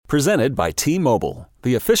Presented by T-Mobile,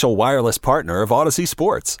 the official wireless partner of Odyssey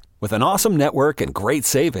Sports. With an awesome network and great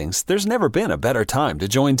savings, there's never been a better time to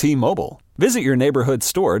join T-Mobile. Visit your neighborhood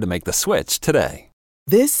store to make the switch today.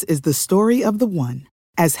 This is the story of the one.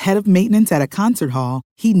 As head of maintenance at a concert hall,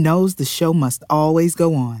 he knows the show must always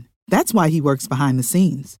go on. That's why he works behind the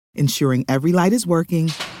scenes, ensuring every light is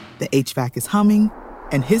working, the HVAC is humming,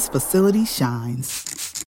 and his facility shines.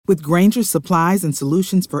 With Grainger's supplies and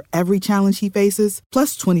solutions for every challenge he faces,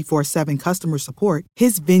 plus 24/7 customer support,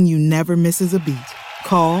 his venue never misses a beat.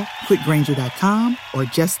 Call quickgrainger.com or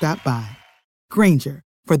just stop by. Grainger,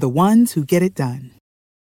 for the ones who get it done.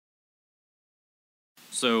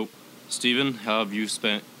 So, Steven, how have you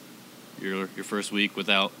spent your first week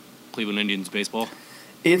without Cleveland Indians baseball?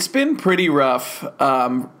 It's been pretty rough.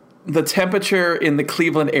 The temperature in the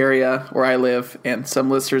Cleveland area where I live, and some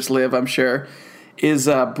listeners live, I'm sure, is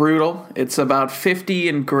brutal. It's about 50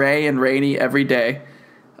 and gray and rainy every day.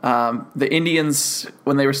 The Indians,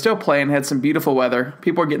 when they were still playing, had some beautiful weather.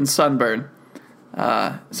 People were getting sunburned.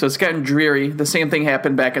 So it's gotten dreary. The same thing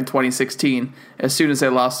happened back in 2016. As soon as they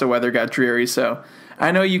lost, the weather got dreary. So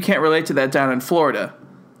I know you can't relate to that down in Florida,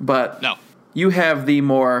 but No. you have the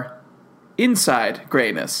more inside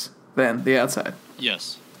grayness than the outside.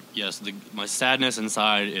 Yes. My sadness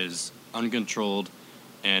inside is uncontrolled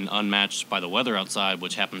and unmatched by the weather outside,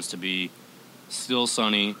 which happens to be still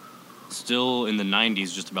sunny, still in the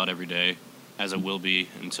 90s just about every day, as it will be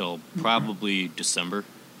until probably December,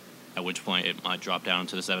 at which point it might drop down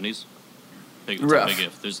to the 70s. It's a big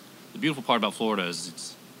if. The beautiful part about Florida is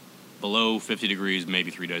it's below 50 degrees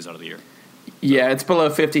maybe 3 days out of the year. Yeah, it's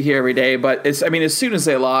below 50 here every day, but as soon as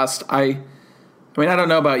they lost, I don't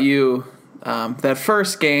know about you, that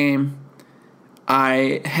first game,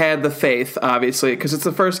 I had the faith, obviously, because it's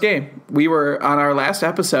the first game. We were on our last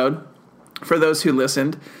episode, for those who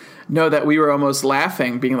listened, know that we were almost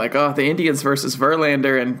laughing, being like, oh, the Indians versus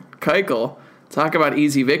Verlander and Keuchel, talk about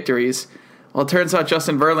easy victories. Well, it turns out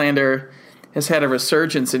Justin Verlander has had a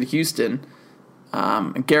resurgence in Houston.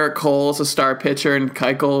 Garrett Cole's a star pitcher, and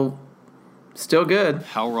Keuchel still good.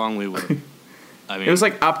 How wrong we were. I mean, it was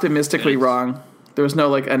like optimistically wrong. There was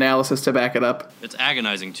no analysis to back it up. It's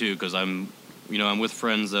agonizing too, because I'm with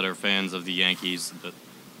friends that are fans of the Yankees.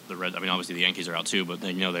 The Red. I mean, obviously the Yankees are out too, but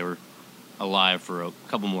they were alive for a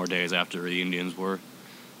couple more days after the Indians were.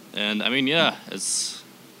 And I mean, yeah,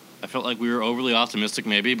 I felt like we were overly optimistic,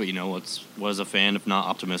 maybe, but what is a fan if not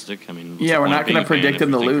optimistic? I mean, yeah, we're not going to predict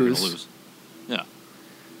them to lose. Yeah,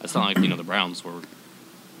 it's not like the Browns or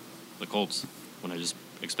the Colts when I just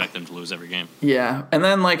expect them to lose every game. Yeah, and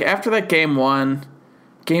then after that game one,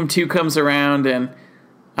 game two comes around, and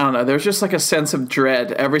I don't know, there's just a sense of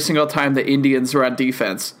dread every single time the Indians were on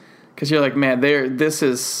defense, because you're like, man, this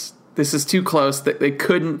is too close. That they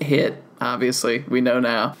couldn't hit. Obviously, we know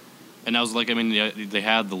now. And I was they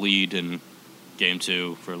had the lead in game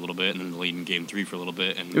two for a little bit, and then the lead in game three for a little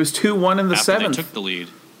bit, and it was 2-1 in the seventh. After they took the lead,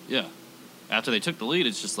 yeah. After they took the lead,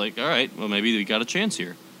 it's just like, all right, well, maybe we got a chance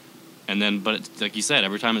here. And then, but like you said,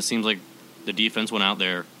 every time it seems like the defense went out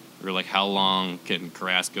there, we were like, how long can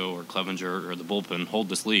Carrasco or Clevenger or the bullpen hold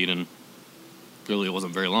this lead? And really, it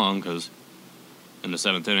wasn't very long, because in the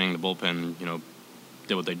seventh inning, the bullpen,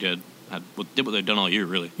 did what they did. Did what they've done all year,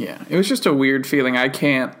 really. Yeah, it was just a weird feeling. I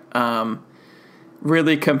can't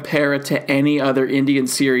really compare it to any other Indian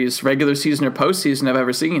series, regular season or postseason, I've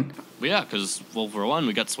ever seen. Well, yeah, because, for one,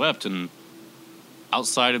 we got swept, and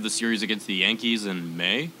outside of the series against the Yankees in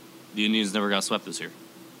May, the Indians never got swept this year.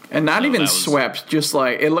 And not even swept, just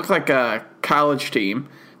it looked like a college team.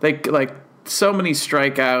 They so many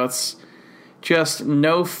strikeouts, just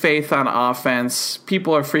no faith on offense.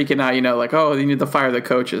 People are freaking out, oh, they need to fire the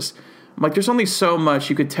coaches. I'm like, there's only so much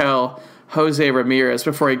you could tell Jose Ramirez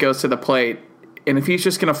before he goes to the plate. And if he's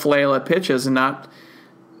just going to flail at pitches and not,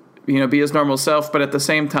 be his normal self, but at the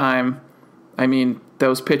same time, I mean,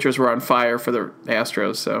 those pitchers were on fire for the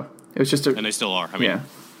Astros, so it was just and they still are. I mean, yeah.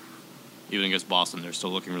 Even against Boston, they're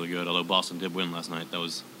still looking really good, although Boston did win last night. That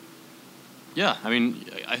was... Yeah, I mean,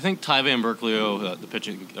 I think Ty Van Berkeley, the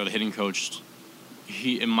pitching or the hitting coach,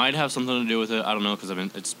 it might have something to do with it. I don't know, because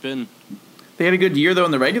it's been... They had a good year, though,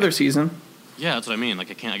 in the regular season. Yeah, that's what I mean. I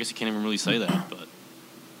guess you can't even really say that, but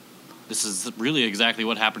this is really exactly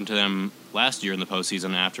what happened to them last year in the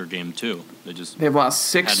postseason after Game 2. They've lost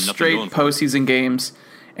 6 straight postseason games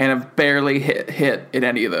and have barely hit in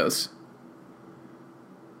any of those.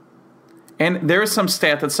 And there is some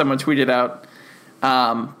stat that someone tweeted out.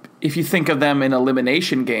 If you think of them in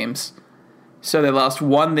elimination games, so they lost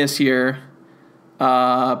 1 this year.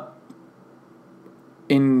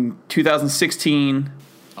 In 2016,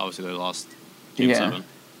 obviously they lost Game 7.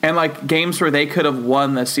 And, like, games where they could have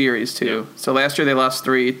won the series, too. Yeah. So last year they lost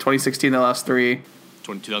 3. 2016 they lost 3.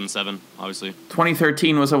 2007, obviously.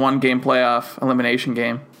 2013 was a one-game playoff elimination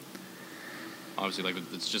game. Obviously, like,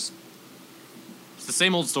 it's the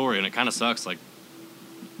same old story, and it kind of sucks. Like,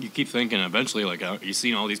 you keep thinking eventually, like, you've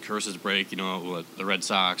seen all these curses break, with the Red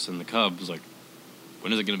Sox and the Cubs. Like,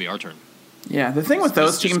 when is it going to be our turn? Yeah, the thing with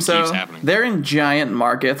those teams, though, they're in giant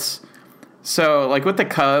markets. So, like, with the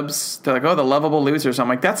Cubs, they're like, oh, the lovable losers. I'm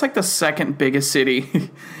like, that's like the second biggest city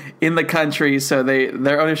in the country, so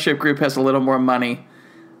their ownership group has a little more money.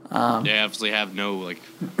 They obviously have no, like,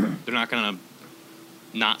 they're not going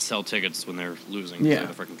to not sell tickets when they're losing. Yeah.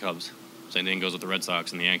 Like the freaking Cubs. Same thing goes with the Red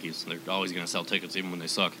Sox and the Yankees. They're always going to sell tickets even when they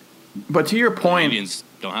suck. But to your point, the Indians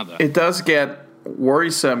don't have that. It does get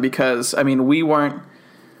worrisome because, I mean, we weren't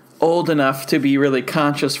old enough to be really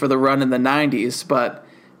conscious for the run in the 90s, but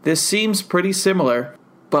this seems pretty similar.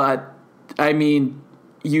 But, I mean,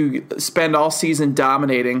 you spend all season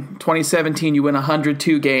dominating. 2017, you win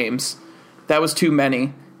 102 games. That was too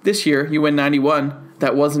many. This year, you win 91.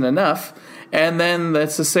 That wasn't enough. And then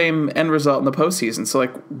that's the same end result in the postseason. So,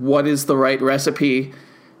 like, what is the right recipe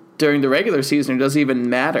during the regular season? It doesn't even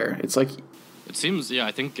matter. It's like... It seems,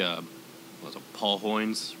 I think Paul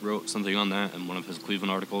Hoynes wrote something on that in one of his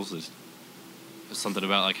Cleveland articles. There's something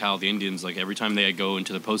about, like, how the Indians, like, every time they go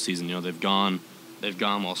into the postseason, they've gone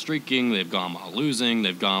while streaking, they've gone while losing,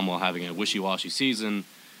 they've gone while having a wishy-washy season,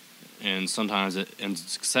 and sometimes it ends in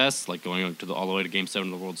success, like going all the way to Game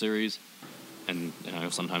 7 of the World Series, and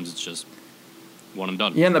sometimes it's just one and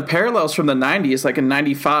done. Yeah, and the parallels from the 90s, like in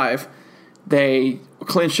 95, they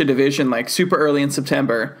clinched a division like super early in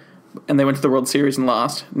September, and they went to the World Series and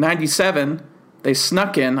lost. 97, they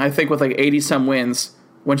snuck in, I think with like 80-some wins,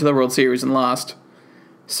 went to the World Series and lost.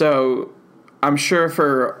 So I'm sure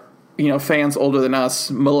for fans older than us,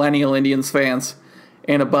 millennial Indians fans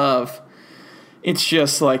and above, it's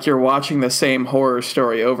just like you're watching the same horror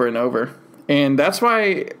story over and over. And that's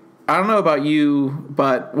why, I don't know about you,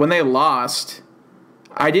 but when they lost,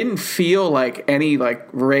 I didn't feel like any like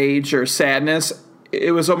rage or sadness.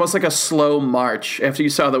 It was almost like a slow march after you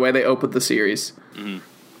saw the way they opened the series. Mm-hmm.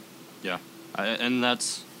 Yeah. And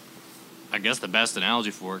that's, I guess, the best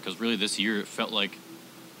analogy for it, because really this year it felt like,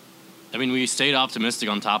 we stayed optimistic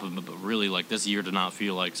on top of it, but really, like, this year did not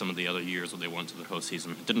feel like some of the other years when they went to the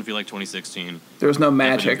postseason. It didn't feel like 2016. There was no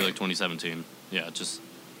magic. It didn't feel like 2017. Yeah, just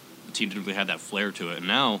the team didn't really have that flair to it. And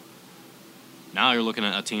now you're looking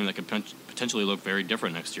at a team that could potentially look very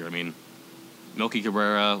different next year. Melky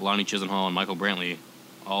Cabrera, Lonnie Chisenhall, and Michael Brantley,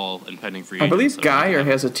 all impending free agents. I believe Geyer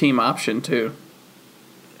has a team option, too.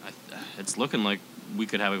 It's looking like we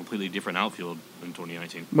could have a completely different outfield in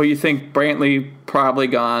 2019. Well, you think Brantley probably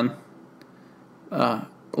gone.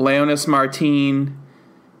 Leonis Martin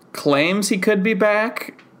claims he could be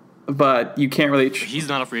back, but you can't really... He's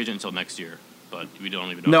not a free agent until next year, but we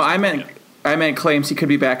don't even know. No, I meant claims he could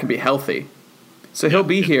be back and be healthy. So he'll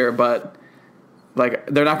be here, but like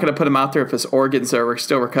they're not going to put him out there if his organs are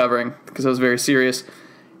still recovering, because it was very serious.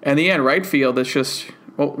 And the end right field, it's just...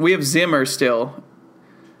 Well, we have Zimmer still.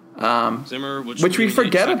 Zimmer, which we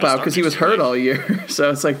forget about because he was hurt all year.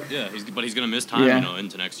 So it's like... Yeah, but he's going to miss time,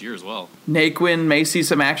 into next year as well. Naquin may see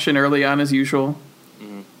some action early on as usual.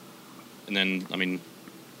 Mm-hmm. And then,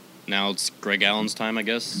 now it's Greg Allen's time, I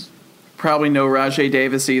guess. Probably no Rajay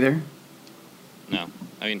Davis either. No.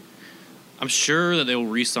 I'm sure that they will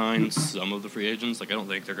re-sign some of the free agents. Like, I don't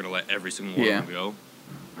think they're going to let every single one of them go.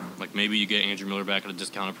 Like, maybe you get Andrew Miller back at a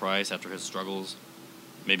discounted price after his struggles.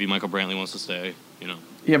 Maybe Michael Brantley wants to stay,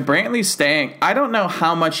 Yeah, Brantley's staying. I don't know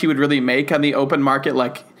how much he would really make on the open market.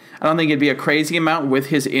 Like, I don't think it'd be a crazy amount with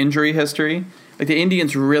his injury history. Like, the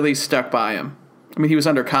Indians really stuck by him. He was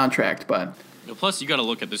under contract, but... Plus, you got to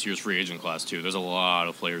look at this year's free agent class, too. There's a lot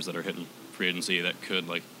of players that are hitting free agency that could,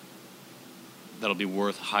 that'll be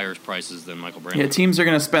worth higher prices than Michael Brantley. Yeah, teams are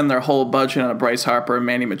going to spend their whole budget on a Bryce Harper and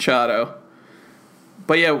Manny Machado.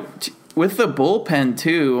 But, yeah, with the bullpen,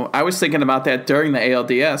 too, I was thinking about that during the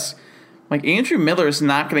ALDS. Like, Andrew Miller is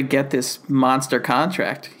not going to get this monster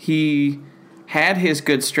contract. He had his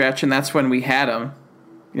good stretch, and that's when we had him,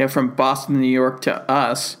 from Boston to New York to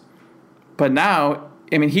us. But now,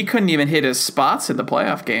 he couldn't even hit his spots in the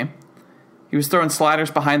playoff game. He was throwing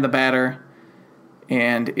sliders behind the batter,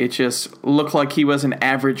 and it just looked like he was an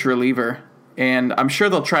average reliever. And I'm sure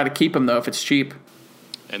they'll try to keep him, though, if it's cheap.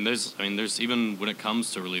 And there's even when it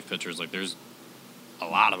comes to relief pitchers, there's a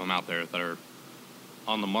lot of them out there that are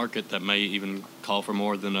on the market that may even call for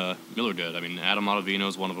more than Miller did. Adam Ottavino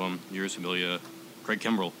is one of them. Yours Familia. Craig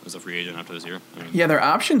Kimbrell is a free agent after this year. Yeah, their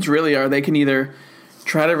options really are they can either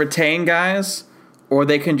try to retain guys or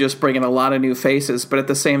they can just bring in a lot of new faces. But at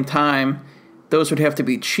the same time, those would have to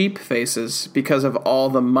be cheap faces because of all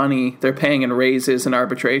the money they're paying in raises and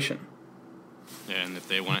arbitration. And if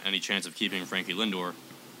they want any chance of keeping Frankie Lindor,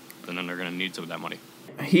 then they're going to need some of that money.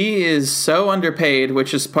 He is so underpaid,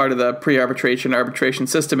 which is part of the arbitration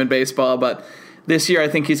system in baseball. But this year, I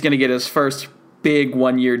think he's going to get his first big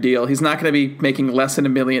one-year deal. He's not going to be making less than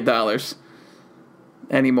 $1 million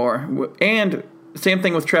anymore. And same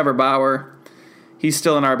thing with Trevor Bauer. He's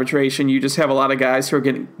still in arbitration. You just have a lot of guys who are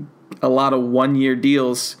getting a lot of one-year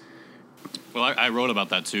deals. Well, I wrote about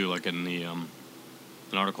that too, like in the an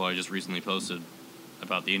article I just recently posted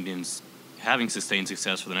about the Indians having sustained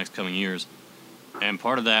success for the next coming years. And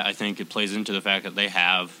part of that, I think, it plays into the fact that they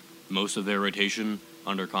have most of their rotation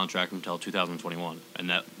under contract until 2021. And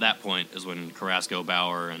that point is when Carrasco,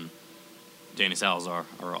 Bauer, and Danny Salazar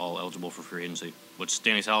are all eligible for free agency, which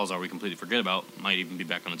Danny Salazar we completely forget about, might even be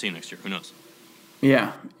back on the team next year. Who knows?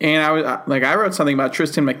 Yeah. And I wrote something about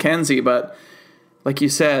Tristan McKenzie, but like you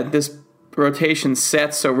said, this rotation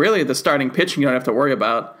sets, so really the starting pitching you don't have to worry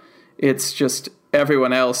about. It's just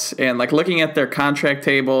everyone else. And like looking at their contract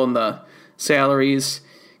table and the salaries,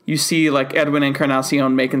 you see like Edwin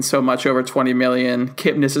Encarnacion making so much, over $20 million.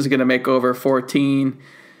 Kipnis is going to make over 14.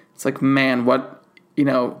 It's like, man, what,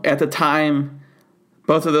 at the time,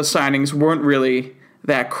 both of those signings weren't really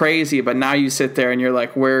that crazy, but now you sit there and you're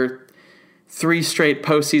like, we're 3 straight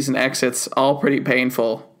postseason exits, all pretty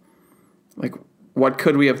painful. Like, what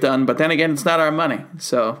could we have done? But then again, it's not our money,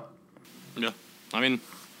 so. Yeah, I mean,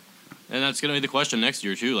 and that's going to be the question next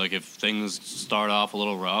year, too. Like, if things start off a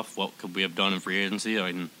little rough, what could we have done in free agency?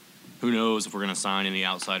 I mean, who knows if we're going to sign any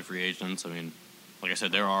outside free agents? I mean, like I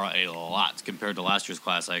said, there are a lot. Compared to last year's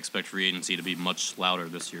class, I expect free agency to be much louder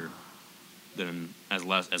this year than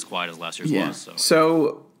as quiet as last year's was.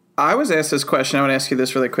 So I was asked this question. I want to ask you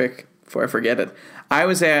this really quick before I forget it. I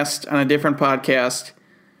was asked on a different podcast,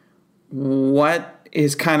 what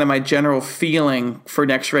is kind of my general feeling for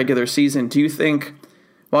next regular season? Do you think,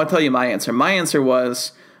 well, I'll tell you my answer. My answer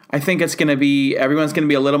was, I think it's going to be, everyone's going to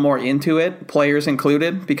be a little more into it, players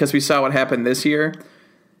included, because we saw what happened this year.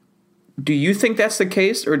 Do you think that's the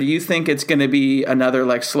case, or do you think it's going to be another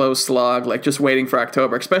like slow slog, like just waiting for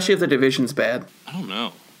October, especially if the division's bad? I don't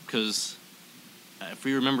know, because if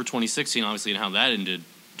we remember 2016, obviously, and how that ended,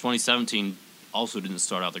 2017 also didn't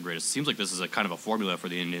start out the greatest. It seems like this is a kind of a formula for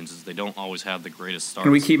the Indians, is they don't always have the greatest starts.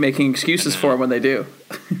 And we keep making excuses for them when they do.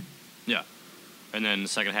 Yeah. And then the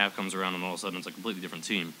second half comes around, and all of a sudden it's a completely different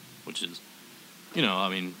team, which is, I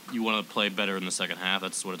mean, you want to play better in the second half.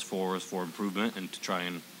 That's what it's for improvement and to try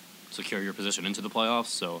and secure your position into the playoffs.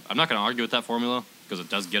 So I'm not going to argue with that formula because it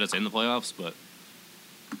does get us in the playoffs. But,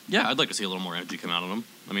 yeah, I'd like to see a little more energy come out of them.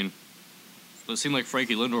 I mean, it seemed like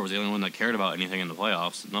Frankie Lindor was the only one that cared about anything in the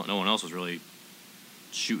playoffs. No one else was really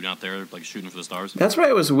shooting out there, like shooting for the stars. That's why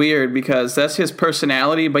it was weird, because that's his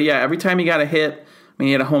personality. But, yeah, every time he got a hit, I mean,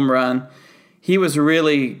 he had a home run, he was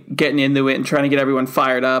really getting into it and trying to get everyone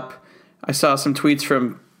fired up. I saw some tweets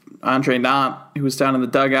from Andre Knott, who was down in the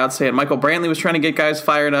dugout, saying Michael Brantley was trying to get guys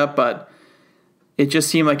fired up, but it just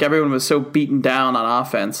seemed like everyone was so beaten down on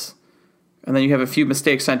offense. And then you have a few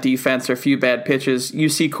mistakes on defense or a few bad pitches. You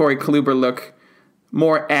see Corey Kluber look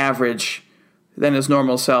more average than his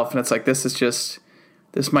normal self, and it's like,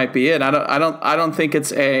 this might be it. I don't think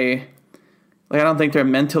it's I don't think they're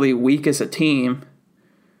mentally weak as a team.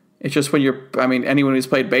 It's just when anyone who's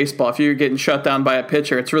played baseball, if you're getting shut down by a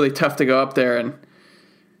pitcher, it's really tough to go up there and,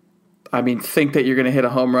 think that you're going to hit a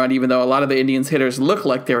home run, even though a lot of the Indians hitters look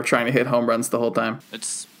like they were trying to hit home runs the whole time.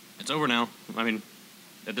 It's over now. I mean,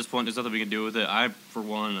 at this point, there's nothing we can do with it. I, for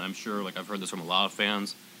one, I'm sure, I've heard this from a lot of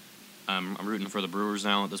fans. I'm rooting for the Brewers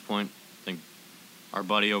now at this point. I think our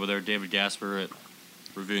buddy over there, David Gasper, at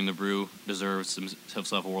Reviewing the Brew, deserves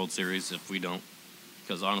himself a World Series if we don't.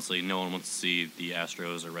 Because, honestly, no one wants to see the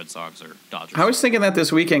Astros or Red Sox or Dodgers. I was thinking that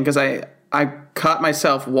this weekend because I caught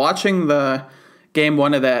myself watching the Game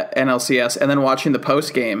 1 of that NLCS and then watching the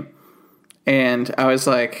post game. And I was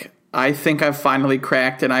like, I think I've finally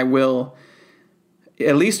cracked, and I will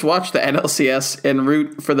at least watch the NLCS and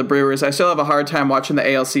root for the Brewers. I still have a hard time watching the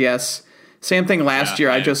ALCS. Same thing last year.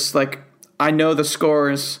 I know the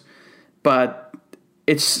scores, but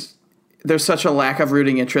there's such a lack of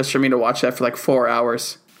rooting interest for me to watch that for 4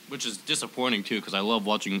 hours. Which is disappointing, too, because I love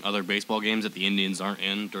watching other baseball games that the Indians aren't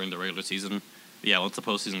in during the regular season. But yeah, once the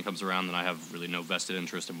postseason comes around, then I have really no vested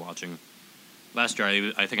interest in watching. Last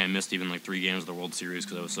year, I think I missed even 3 games of the World Series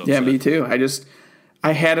because I was so upset. Yeah, me too.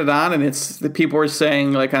 I had it on, and it's the people were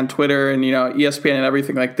saying on Twitter and ESPN and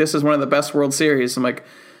everything, this is one of the best World Series. I'm like,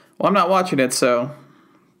 well, I'm not watching it, so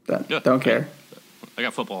don't care. I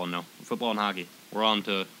got football now. Football and hockey. we're on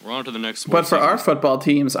to the next. But for season. our football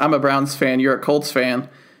teams, I'm a Browns fan. You're a Colts fan.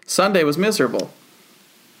 Sunday was miserable.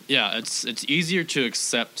 Yeah, it's easier to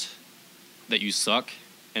accept that you suck,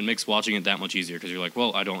 and makes watching it that much easier because you're like,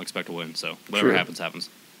 well, I don't expect to win, so whatever happens, happens.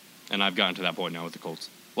 And I've gotten to that point now with the Colts.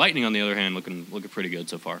 Lightning, on the other hand, looking pretty good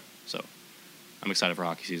so far. So I'm excited for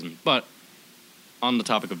hockey season. But on the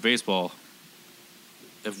topic of baseball,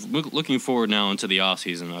 if looking forward now into the off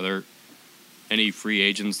season, are there any free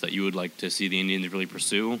agents that you would like to see the Indians really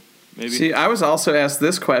pursue? Maybe. See, I was also asked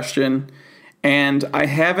this question, and I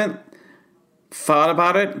haven't thought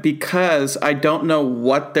about it because I don't know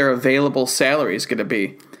what their available salary is going to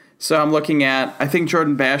be. So I'm looking at, I think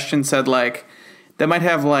Jordan Bastian said like they might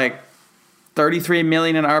have like $33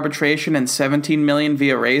 million in arbitration and $17 million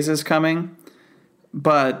via raises coming.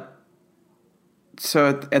 But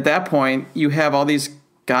so at that point, you have all these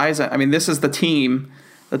guys. I mean, this is the team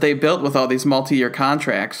that they built with all these multi-year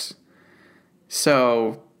contracts.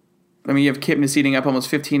 So, I mean, you have Kipnis eating up almost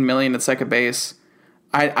 $15 million at second base.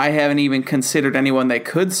 I haven't even considered anyone they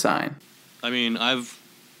could sign. And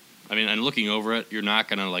looking over it, they're not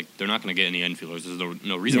gonna get any infielders. There's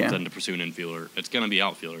no reason for them to pursue an infielder. It's gonna be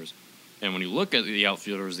outfielders. And when you look at the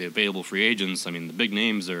outfielders, the available free agents, I mean, the big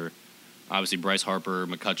names are obviously Bryce Harper,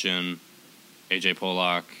 McCutchen, AJ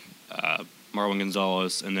Pollock, Marwin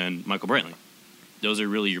Gonzalez, and then Michael Brantley. Those are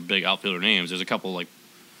really your big outfielder names. There's a couple like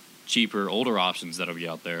cheaper, older options that'll be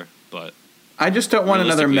out there, but I just don't want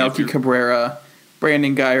another Melky Cabrera,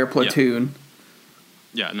 Brandon Guyer platoon.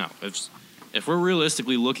 Yeah, no. If we're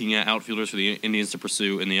realistically looking at outfielders for the Indians to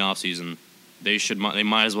pursue in the offseason, they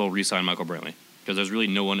might as well re-sign Michael Brantley because there's really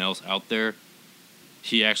no one else out there.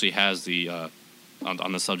 He actually has the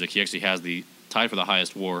on the subject. He actually has the tied for the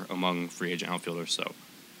highest WAR among free agent outfielders. So,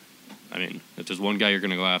 I mean, if there's one guy you're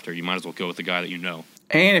going to go after, you might as well go with the guy that you know.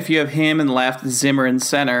 And if you have him in left, Zimmer in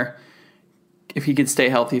center, if he could stay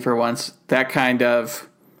healthy for once, that kind of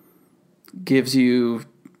gives you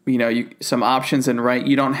some options. And right,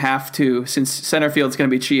 you don't have to, since center field's going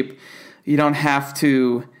to be cheap, you don't have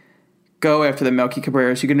to go after the Melky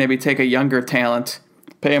Cabreras. You can maybe take a younger talent,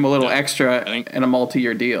 pay him a little extra in a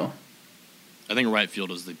multi-year deal. I think right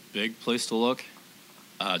field is the big place to look.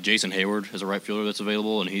 Jason Hayward is a right fielder that's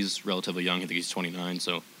available, and he's relatively young. I think he's 29,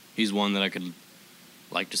 so he's one that I could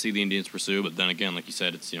like to see the Indians pursue. But then again, like you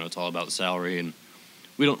said, it's all about the salary, and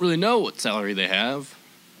we don't really know what salary they have,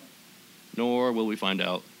 nor will we find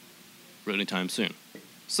out anytime soon.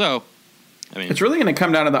 So, I mean, it's really going to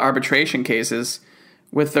come down to the arbitration cases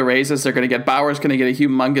with the raises they're going to get. Bauer's going to get a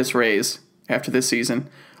humongous raise after this season.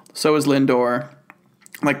 So is Lindor.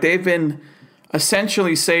 Like, they've been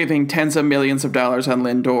essentially saving tens of millions of dollars on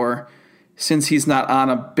Lindor since he's not on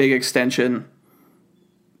a big extension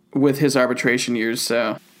with his arbitration years.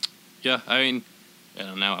 So, yeah, I mean,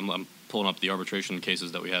 now I'm pulling up the arbitration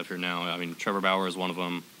cases that we have here now. I mean, Trevor Bauer is one of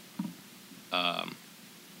them.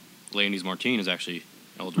 Leonys Martin is actually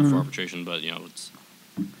eligible for arbitration, but it's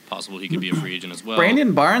possible he could be a free agent as well.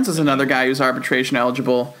 Brandon Barnes is another guy who's arbitration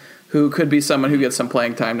eligible, who could be someone who gets some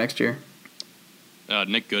playing time next year.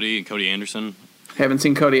 Nick Goody and Cody Anderson. Haven't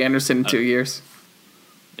seen Cody Anderson in 2 years.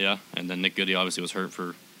 Yeah, and then Nick Goody obviously was hurt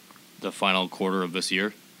for the final quarter of this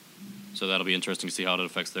year, so that'll be interesting to see how it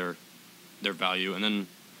affects their value. And then,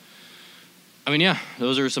 I mean, yeah,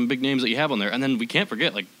 those are some big names that you have on there. And then we can't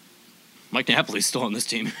forget, like, Mike Napoli's still on this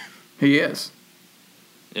team. He is.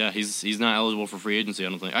 Yeah, he's not eligible for free agency, I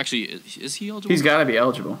don't think. Actually, is he eligible? He's got to be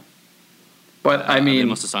eligible. But, I mean, they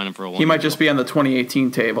must have signed him for a he might just be on the 2018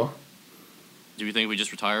 table. Do you think we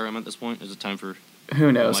just retire him at this point? Is it time for...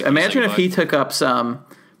 Who knows? Imagine if he took up some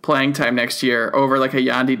playing time next year over like a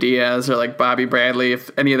Yandy Diaz or like Bobby Bradley. If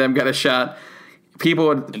any of them got a shot,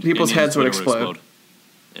 people's heads would explode.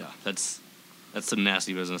 Yeah, that's some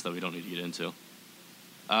nasty business that we don't need to get into.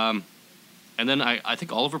 And then I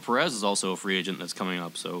think Oliver Perez is also a free agent that's coming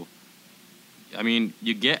up. So, I mean,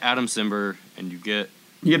 you get Adam Simber and you get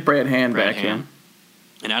Brad Hand back in.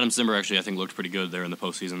 And Adam Simber actually, I think, looked pretty good there in the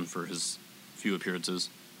postseason for his few appearances.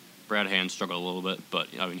 Brad Hand struggled a little bit, but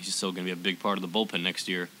I mean, he's still going to be a big part of the bullpen next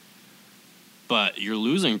year. But you're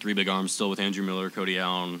losing three big arms still with Andrew Miller, Cody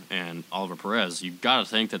Allen, and Oliver Perez. You've got to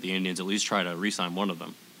think that the Indians at least try to re-sign one of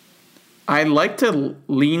them. I'd like to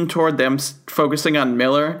lean toward them focusing on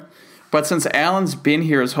Miller, but since Allen's been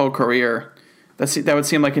here his whole career, that would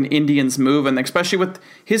seem like an Indians move, and especially with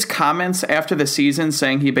his comments after the season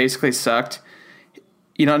saying he basically sucked,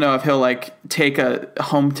 you don't know if he'll like take a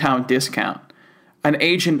hometown discount. An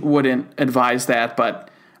agent wouldn't advise that,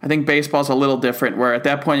 but I think baseball's a little different, where at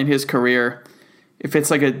that point in his career, if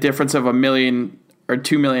it's like a difference of $1 million or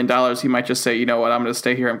 $2 million, he might just say, you know what, I'm going to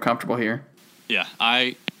stay here, I'm comfortable here. Yeah,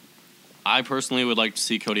 I I personally would like to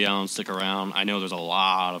see Cody Allen stick around. I know there's a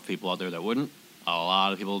lot of people out there that wouldn't. A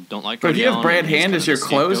lot of people don't like Cody Allen. But if you have Brad Hand as your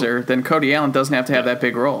closer, then Cody Allen doesn't have to have that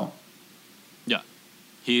big role. Yeah.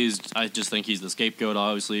 I just think he's the scapegoat,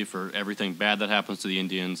 obviously, for everything bad that happens to the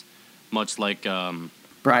Indians, much like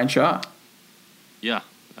Brian Shaw. Yeah.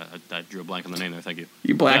 I drew a blank on the name there. Thank you.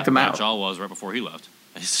 You blacked him out. Brian Shaw was right before he left.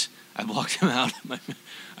 I blocked him out.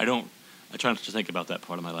 I try not to think about that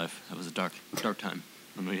part of my life. That was a dark time.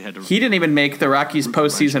 I mean, he didn't even make the Rockies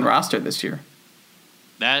postseason roster this year.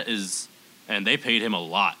 That is, and they paid him a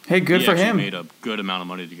lot. Hey, good for him. He made a good amount of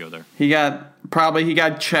money to go there. He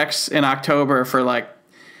got checks in October for like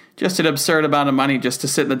just an absurd amount of money just to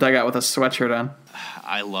sit in the dugout with a sweatshirt on.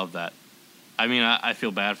 I love that. I mean, I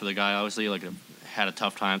feel bad for the guy. Obviously, had a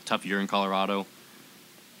tough year in Colorado,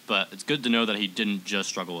 but it's good to know that he didn't just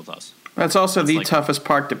struggle with us. That's also the toughest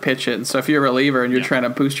park to pitch in. So if you're a reliever and you're trying to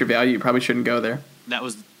boost your value, you probably shouldn't go there. That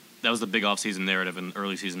was the big offseason narrative and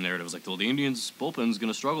early season narrative. It was like, well, the Indians bullpen's going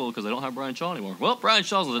to struggle because they don't have Brian Shaw anymore. Well, Brian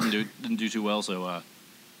Shaw didn't do too well. So,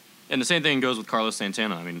 and the same thing goes with Carlos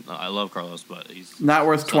Santana. I mean, I love Carlos, but he's not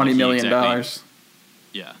worth $20 million.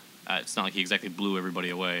 Yeah, it's not like he exactly blew everybody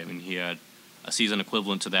away. I mean, he had a season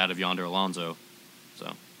equivalent to that of Yonder Alonso.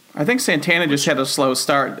 So I think Santana just had a slow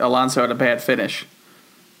start. Alonso had a bad finish.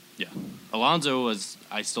 Yeah, Alonso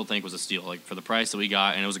I still think was a steal, like for the price that we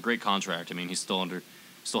got, and it was a great contract. I mean, he's still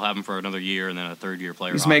have him for another year and then a third-year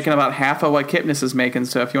player. He's making about half of what Kipnis is making.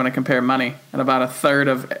 So if you want to compare money, and about a third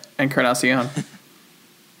of Encarnacion.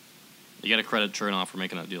 You got to credit Chernoff for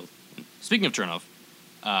making that deal. Speaking of Chernoff,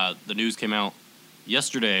 the news came out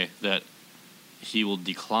yesterday that he will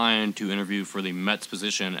decline to interview for the Mets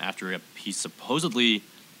position after he supposedly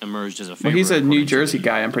emerged as a favorite. Well, he's a New Jersey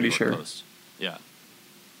guy, I'm pretty sure. Post. Yeah.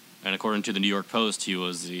 And according to the New York Post, he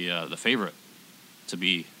was the favorite to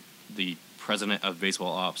be the president of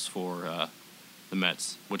baseball ops for the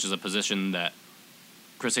Mets, which is a position that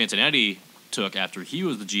Chris Antonetti took after he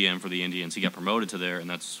was the GM for the Indians. He got promoted to there, and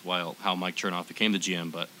that's how Mike Chernoff became the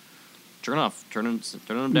GM. But Chernoff turning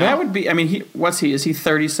him down. That would be. I mean, what's he? Is he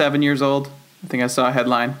 37 years old? I think I saw a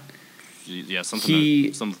headline. Yeah,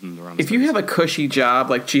 something around. If you have a cushy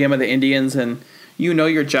job like GM of the Indians and you know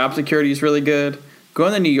your job security is really good,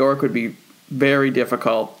 going to New York would be very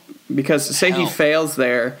difficult because say he fails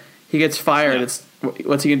there, he gets fired. Yeah.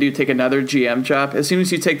 What's he gonna do? Take another GM job? As soon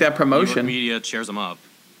as you take that promotion, New York media cheers him up.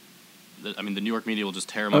 I mean, the New York media will just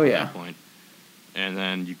tear him up at that point, and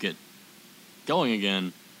then you get going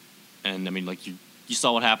again. And I mean, like you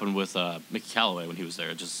saw what happened with Mickey Callaway when he was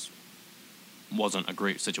there. It just wasn't a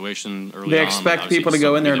great situation early on. They expect people to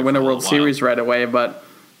go in there and win a World Series right away, but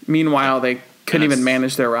meanwhile, they couldn't even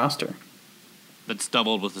manage their roster. That's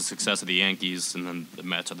doubled with the success of the Yankees, and then the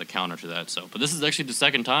Mets are the counter to that. So, but this is actually the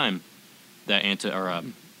second time that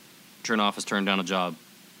Chernoff has turned down a job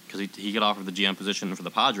because he got offered the GM position for the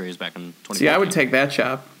Padres back in 2014. See, I would take that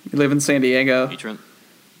job. You live in San Diego. He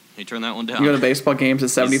turned that one down. You go to baseball games at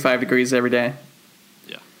 75 degrees every day.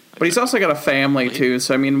 Yeah. But he's also got a family, too.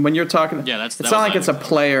 So, I mean, when you're talking... it's not like it's a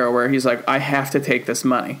player where he's like, I have to take this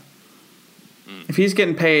money. If he's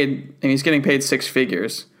getting paid, and he's getting paid six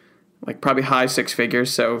figures, like probably high six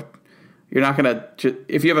figures, so you're not going to...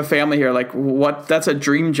 If you have a family here, like, that's a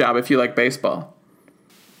dream job if you like baseball.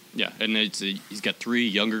 Yeah, and he's got 3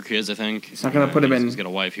 younger kids, I think. He's not going to put him in... He's got a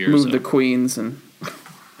wife here. Move to Queens and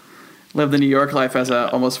live the New York life as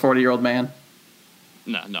a almost 40-year-old man.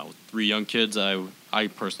 No, 3 young kids, I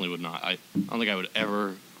personally would not. I don't think I would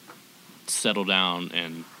ever settle down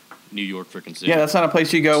in New York freaking city. Yeah, that's not a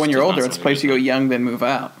place you go when you're older. It's a place you go young, then move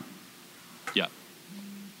out. Yeah.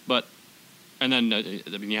 But, and then,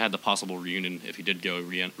 I mean, you had the possible reunion if he did go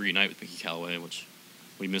reunite with Mickey Callaway, which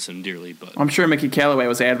we miss him dearly. But I'm sure Mickey Callaway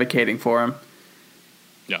was advocating for him.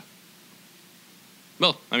 Yeah.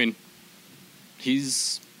 Well, I mean,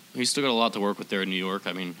 he's still got a lot to work with there in New York.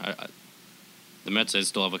 I mean, the Mets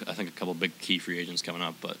still have, I think, a couple big key free agents coming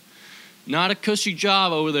up, but not a cushy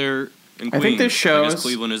job over there in Queens. I think this shows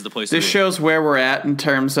Cleveland is the place. This shows where we're at in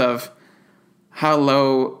terms of how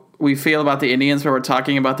low we feel about the Indians when we're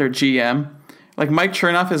talking about their GM. Like Mike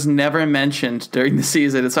Chernoff is never mentioned during the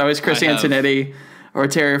season. It's always Chris Antonetti or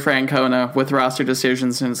Terry Francona with roster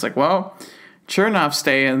decisions, and it's like, well, Chernoff's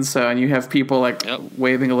staying, so and you have people like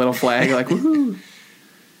waving a little flag, like woohoo.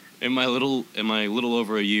 In my little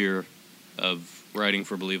over a year of writing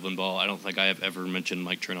for Believe in Ball, I don't think I have ever mentioned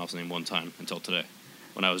Mike Chernoff's name one time until today.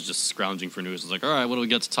 When I was just scrounging for news, I was like, all right, what do we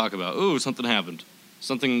get to talk about? Ooh, something happened.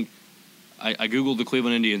 I Googled the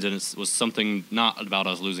Cleveland Indians, and it was something not about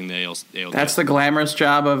us losing the AL. That's the glamorous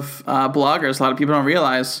job of bloggers. A lot of people don't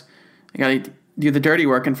realize. You got to do the dirty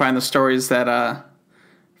work and find the stories that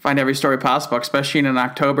find every story possible, especially in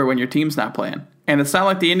October when your team's not playing. And it's not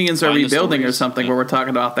like the Indians are rebuilding or something where we're talking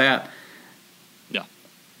about that. Yeah.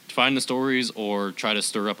 Find the stories or try to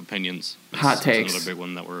stir up opinions. Hot takes. That's another big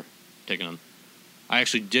one that we're taking on. I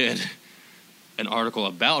actually did an article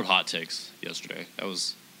about hot takes yesterday. That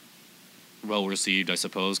was well received, I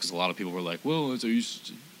suppose, because a lot of people were like, well,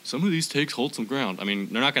 some of these takes hold some ground. I mean,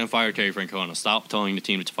 they're not going to fire Terry Francona. Stop telling the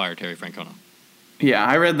team to fire Terry Francona. Yeah,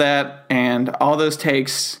 I read that, and all those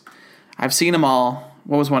takes, I've seen them all.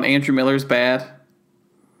 What was one? Andrew Miller's bad.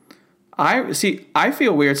 I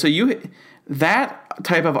feel weird. So that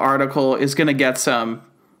type of article is going to get some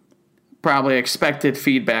probably expected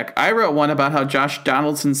feedback. I wrote one about how Josh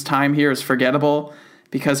Donaldson's time here is forgettable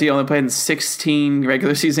because he only played in 16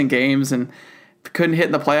 regular season games and couldn't hit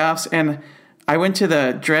in the playoffs. And I went to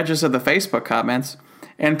the dredges of the Facebook comments,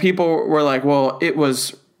 and people were like, well, it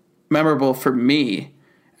was memorable for me.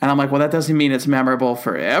 And I'm like, well, that doesn't mean it's memorable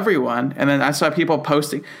for everyone. And then I saw people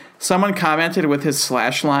posting. Someone commented with his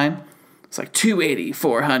slash line. It's like 280,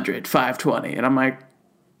 400, 520. And I'm like,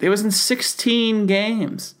 it was in 16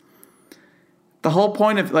 games. The whole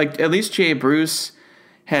point of, like, at least Jay Bruce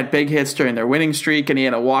had big hits during their winning streak, and he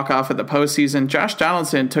had a walk-off at the postseason. Josh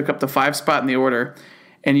Donaldson took up the 5 spot in the order,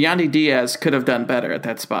 and Yandy Diaz could have done better at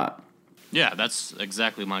that spot. Yeah, that's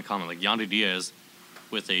exactly my comment. Like, Yandy Diaz,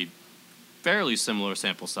 with a fairly similar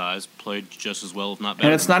sample size, played just as well, if not better.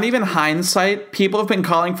 And it's not even hindsight. People have been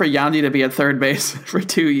calling for Yandy to be at third base for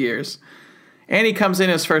 2 years. And he comes in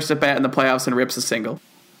his first at bat in the playoffs and rips a single.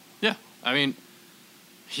 Yeah, I mean,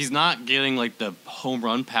 he's not getting like the home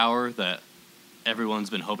run power that everyone's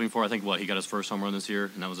been hoping for. I think he got his first home run this year,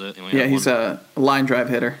 and that was it. Yeah, he's a line drive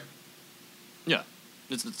hitter. Yeah,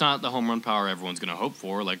 it's not the home run power everyone's going to hope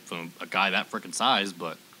for, like from a guy that freaking size.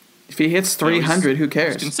 But if he hits 300, who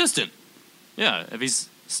cares? He's consistent. Yeah, if he's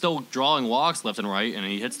still drawing walks left and right, and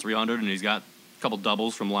he hits 300, and he's got a couple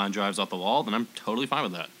doubles from line drives off the wall, then I'm totally fine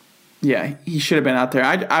with that. Yeah, he should have been out there.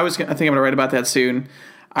 I think I'm going to write about that soon.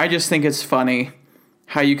 I just think it's funny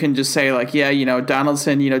how you can just say, like, yeah,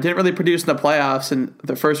 Donaldson, didn't really produce in the playoffs, and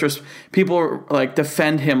the first people like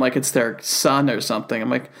defend him like it's their son or something. I'm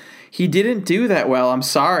like, he didn't do that well. I'm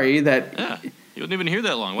sorry that. Yeah, he wouldn't even hear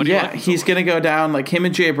that long. He's going to go down like him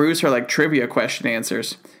and Jay Bruce are like trivia question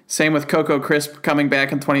answers. Same with Coco Crisp coming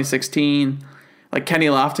back in 2016, like Kenny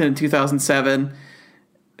Lofton in 2007.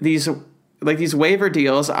 These waiver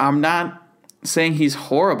deals, I'm not saying he's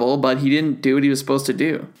horrible, but he didn't do what he was supposed to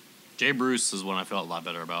do. Jay Bruce is one I felt a lot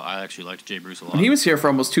better about. I actually liked Jay Bruce a lot. And he was here for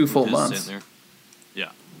almost 2 full months. Yeah,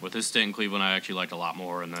 with his stint in Cleveland, I actually liked a lot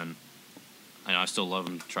more. And then I still love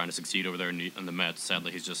him trying to succeed over there in the Mets.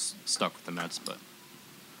 Sadly, he's just stuck with the Mets. But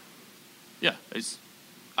yeah,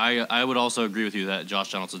 I would also agree with you that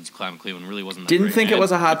Josh Donaldson's climb in Cleveland really wasn't that Didn't great. think it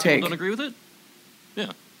was a hot take. People don't agree with it?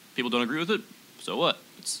 Yeah. People don't agree with it? So what?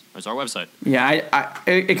 It's our website. Yeah,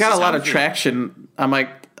 it got a lot of traction. I'm like,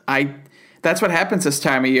 that's what happens this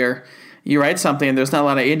time of year. You write something and there's not a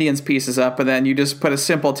lot of Indians pieces up, and then you just put a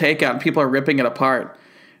simple take out and people are ripping it apart.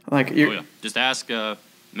 Like, just ask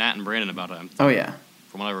Matt and Brandon about it. Oh yeah.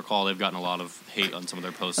 From what I recall, they've gotten a lot of hate on some of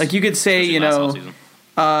their posts. Like you could say,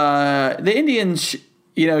 the Indians,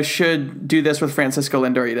 should do this with Francisco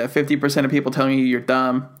Lindor. 50% of people telling you you're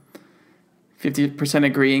dumb. 50%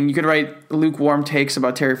 agreeing. You could write lukewarm takes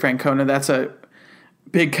about Terry Francona. That's a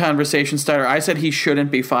big conversation starter. I said he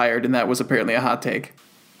shouldn't be fired, and that was apparently a hot take.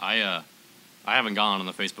 I haven't gone on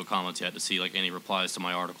the Facebook comments yet to see like any replies to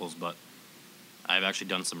my articles, but I've actually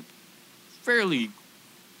done some fairly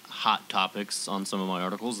hot topics on some of my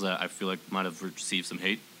articles that I feel like might have received some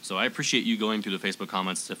hate. So I appreciate you going through the Facebook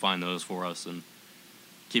comments to find those for us and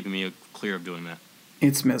keeping me clear of doing that.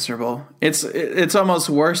 It's miserable. It's almost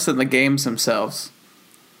worse than the games themselves.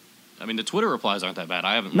 I mean, the Twitter replies aren't that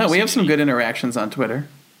bad. We have some good interactions on Twitter.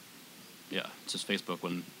 Yeah, it's just Facebook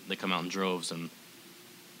when they come out in droves, and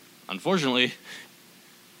unfortunately,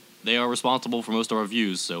 they are responsible for most of our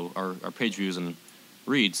views, so our page views and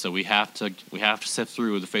reads. So we have to sift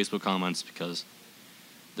through the Facebook comments because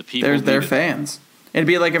the people they're fans. It'd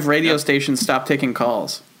be like if radio stations stopped taking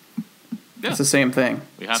calls. Yeah. It's the same thing.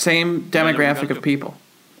 Same demographic of people.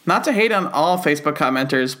 Not to hate on all Facebook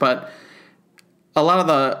commenters, but a lot of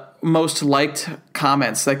the most liked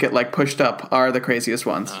comments that get like pushed up are the craziest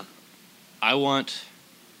ones.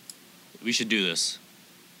 We should do this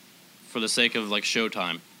for the sake of like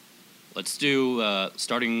showtime. Let's do,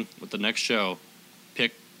 starting with the next show,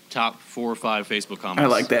 pick top 4 or 5 Facebook comments. I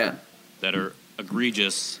like that. That are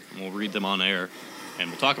egregious, and we'll read them on air. And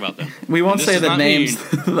we'll talk about them. We won't say the names,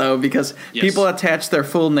 though, because people attach their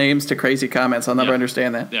full names to crazy comments. I'll never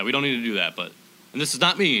understand that. Yeah, we don't need to do that. And this is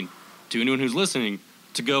not mean to anyone who's listening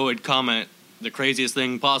to go and comment the craziest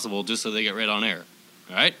thing possible just so they get read on air.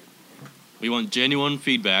 All right? We want genuine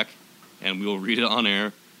feedback, and we will read it on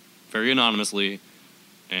air very anonymously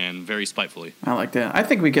and very spitefully. I like that. I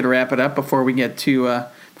think we could wrap it up before we get to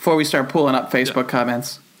before we start pulling up Facebook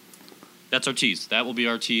comments. That's our tease. That will be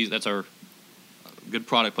our tease. That's our good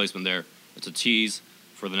product placement there. It's a tease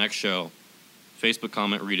for the next show. Facebook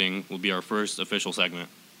comment reading will be our first official segment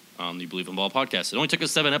on the Believe in Ball podcast. It only took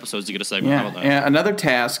us 7 episodes to get a segment. How about that? Yeah. Another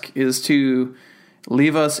task is to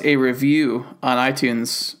leave us a review on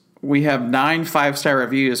iTunes. We have 9 5-star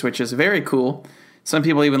reviews, which is very cool. Some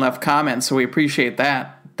people even left comments, so we appreciate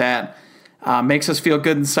that. That makes us feel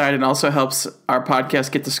good inside and also helps our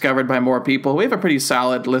podcast get discovered by more people. We have a pretty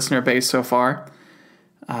solid listener base so far.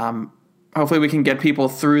 Hopefully we can get people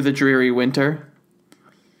through the dreary winter.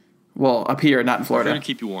 Well, up here, not in Florida. We're here to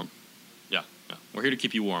keep you warm. Yeah. We're here to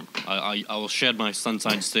keep you warm. I will shed my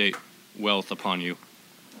Sunshine State wealth upon you.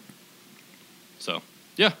 So,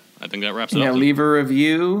 yeah, I think that wraps it up. Yeah, leave a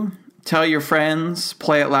review, tell your friends,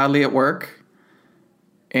 play it loudly at work,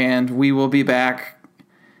 and we will be back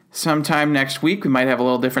sometime next week. We might have a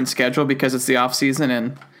little different schedule because it's the off season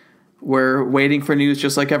and we're waiting for news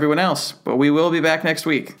just like everyone else. But we will be back next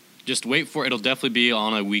week. Just wait for it. It'll definitely be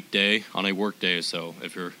on a weekday, on a work day. So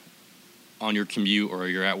if you're on your commute or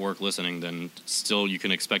you're at work listening, then still you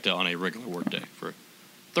can expect it on a regular work day for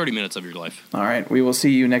 30 minutes of your life. All right. We will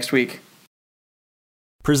see you next week.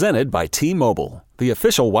 Presented by T-Mobile, the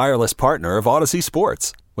official wireless partner of Odyssey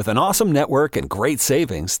Sports. With an awesome network and great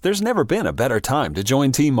savings, there's never been a better time to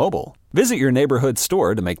join T-Mobile. Visit your neighborhood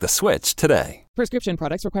store to make the switch today. Prescription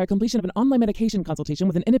products require completion of an online medication consultation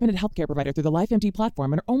with an independent healthcare provider through the LifeMD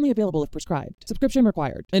platform and are only available if prescribed. Subscription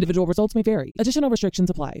required. Individual results may vary. Additional restrictions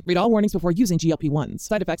apply. Read all warnings before using GLP-1s.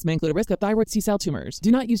 Side effects may include a risk of thyroid C-cell tumors.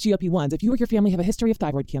 Do not use GLP-1s if you or your family have a history of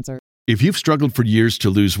thyroid cancer. If you've struggled for years to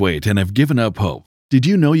lose weight and have given up hope, did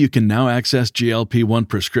you know you can now access GLP-1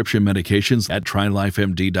 prescription medications at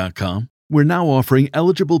TryLifeMD.com? We're now offering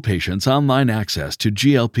eligible patients online access to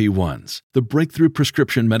GLP-1s, the breakthrough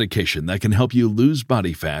prescription medication that can help you lose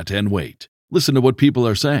body fat and weight. Listen to what people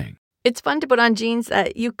are saying. It's fun to put on jeans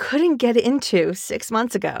that you couldn't get into 6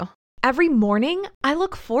 months ago. Every morning, I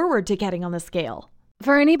look forward to getting on the scale.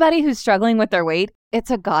 For anybody who's struggling with their weight, it's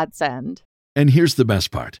a godsend. And here's the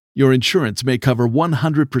best part. Your insurance may cover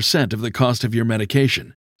 100% of the cost of your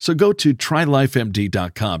medication. So go to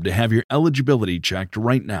TryLifeMD.com to have your eligibility checked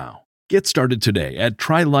right now. Get started today at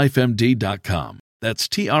TryLifeMD.com. That's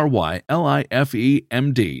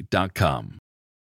TryLifeMD.com.